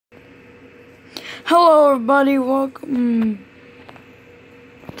Hello everybody, welcome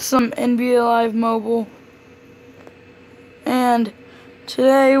to some NBA Live Mobile, and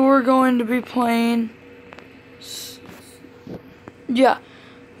today we're going to be playing,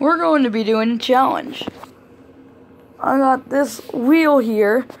 we're going to be doing a challenge. I got this wheel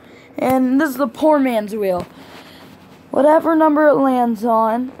here, and this is the poor man's wheel. Whatever number it lands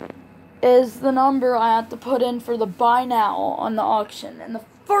on is the number I have to put in for the buy now on the auction, and the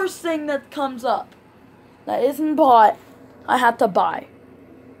first thing that comes up that isn't bought, I have to buy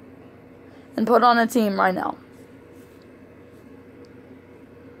and put on a team right now.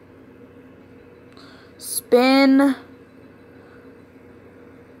 Spin.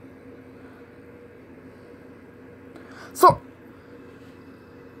 So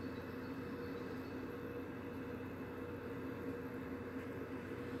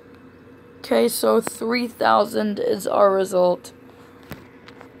okay, so 3,000 is our result.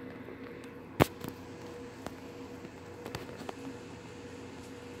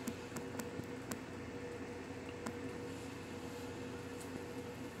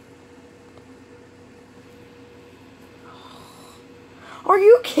 Are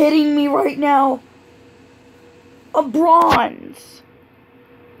you kidding me right now? A bronze.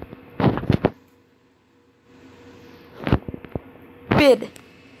 Bid.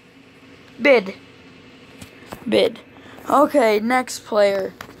 Okay, next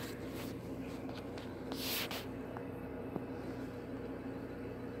player.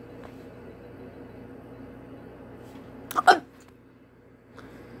 Uh,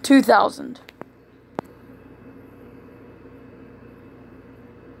 2,000.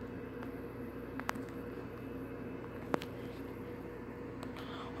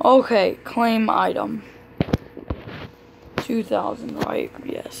 Okay, claim item. 2,000, right?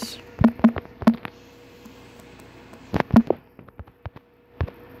 Yes.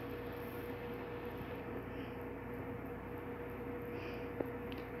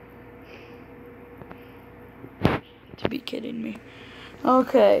 To be kidding me.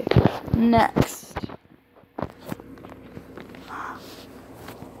 Okay, next.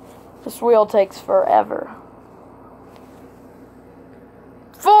 This wheel takes forever.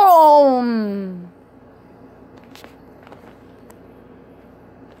 Phone!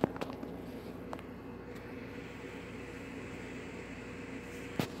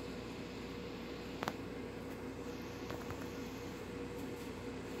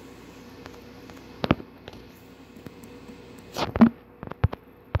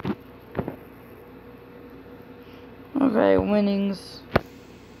 Okay, winnings.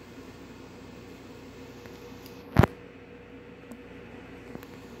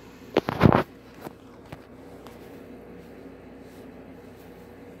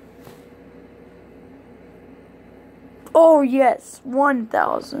 Oh yes,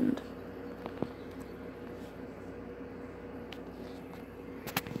 1,000.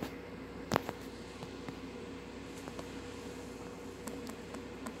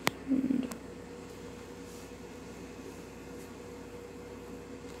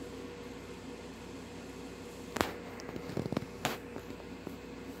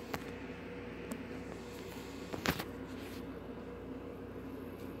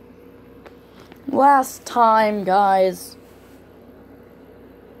 Last time, guys.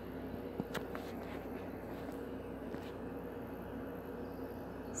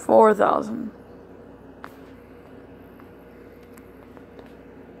 $4,000.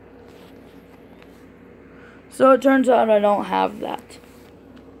 So it turns out I don't have that.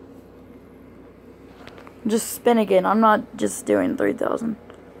 Just spin again. I'm not just doing 3,000.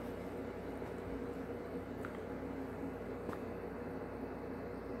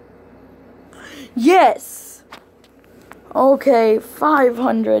 Yes! Okay,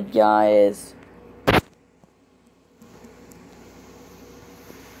 500, guys.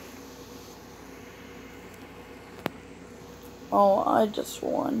 Oh, I just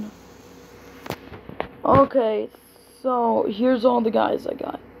won. Okay, so here's all the guys I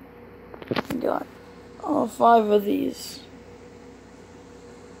got. I got 5 of these.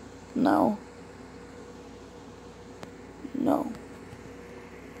 No.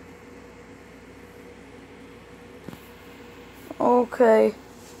 Okay.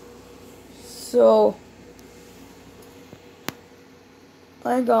 So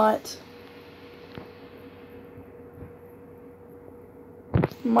I got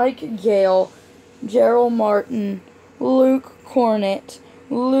Mike Gale, Gerald Martin, Luke Cornett,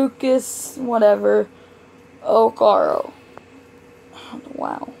 Lucas whatever, Okaro.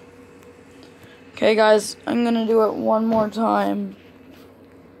 Wow. Okay guys, I'm gonna do it one more time.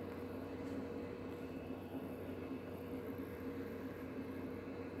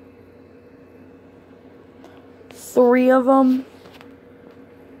 3 of them.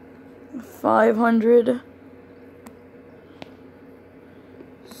 500.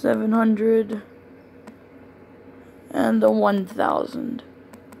 700. And the 1,000.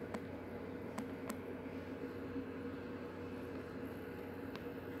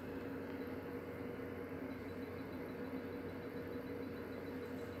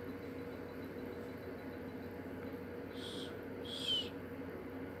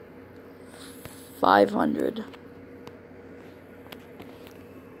 $500.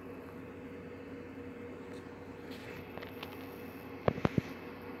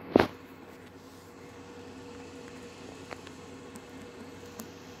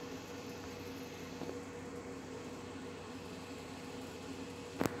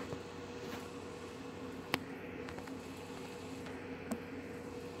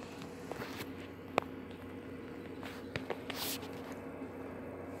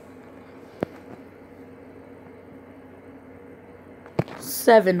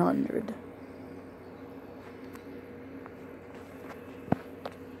 $700.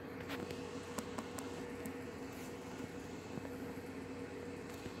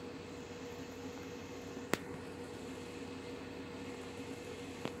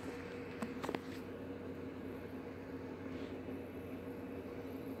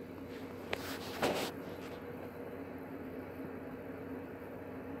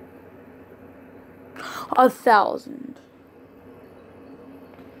 $1,000.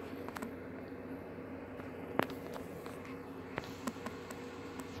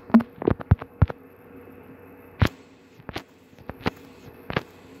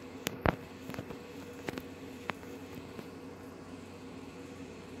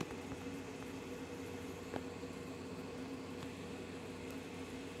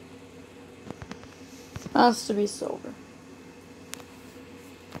 Has to be silver.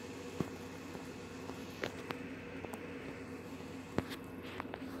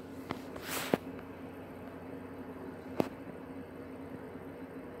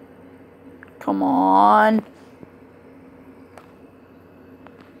 Come on.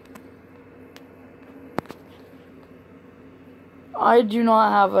 I do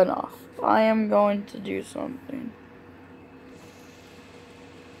not have enough. I am going to do something.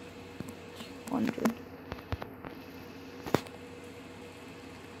 200.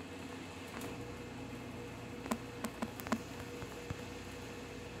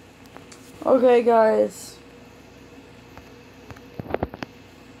 Okay, guys.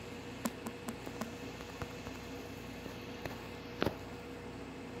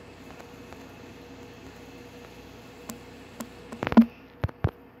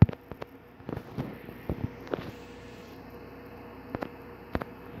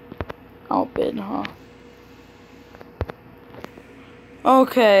 Outbid, huh?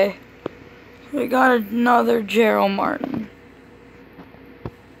 Okay. We got another Gerald Martin.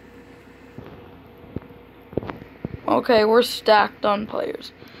 Okay, we're stacked on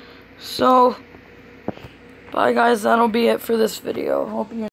players. So, bye guys, that'll be it for this video. Hope you